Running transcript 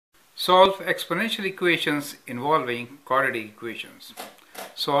Solve exponential equations involving quadratic equations.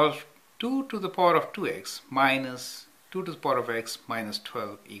 Solve 2 to the power of 2x minus 2 to the power of x minus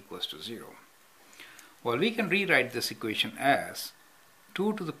 12 equals to 0. Well, we can rewrite this equation as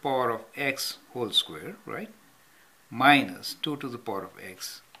 2 to the power of x whole square, right? Minus 2 to the power of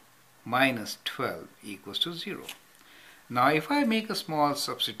x minus 12 equals to 0. Now, if I make a small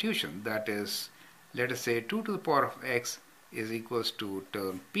substitution, that is, let us say 2 to the power of x is equals to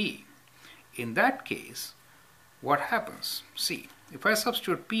term p. In that case, what happens? See, if I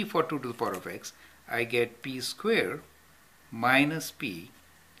substitute p for 2 to the power of x, I get p square minus p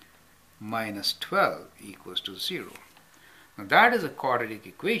minus 12 equals to 0. Now that is a quadratic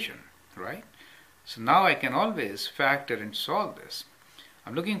equation, right? So now I can always factor and solve this.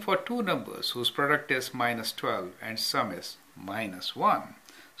 I'm looking for two numbers whose product is minus 12 and sum is minus 1.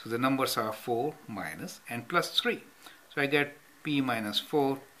 So the numbers are 4 minus and plus 3. So I get p minus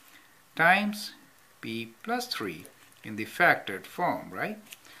 4 times p plus 3 in the factored form, right?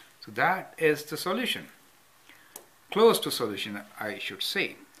 So that is the solution. Close to solution, I should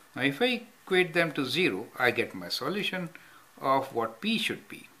say. Now if I equate them to 0, I get my solution of what p should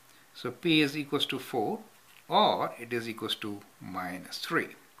be. So p is equals to 4 or it is equals to minus 3.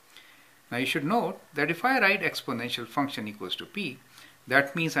 Now you should note that if I write exponential function equals to p,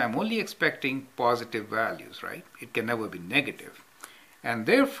 that means I'm only expecting positive values, right? It can never be negative. And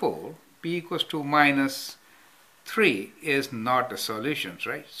therefore, p equals to minus 3 is not a solution,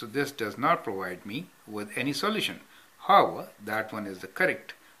 right? So this does not provide me with any solution. However, that one is the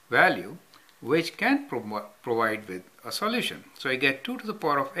correct value which can provide with a solution. So I get 2 to the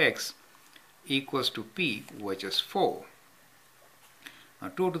power of x equals to p, which is 4. Now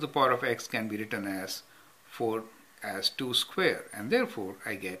 2 to the power of x can be written as 4 as 2 square, and therefore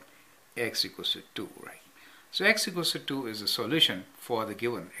I get x equals to 2, right? So x equals to 2 is a solution for the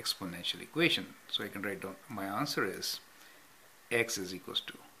given exponential equation. So I can write down my answer is x is equals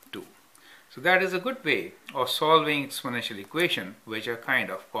to 2. So that is a good way of solving exponential equation which are kind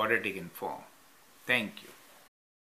of quadratic in form. Thank you.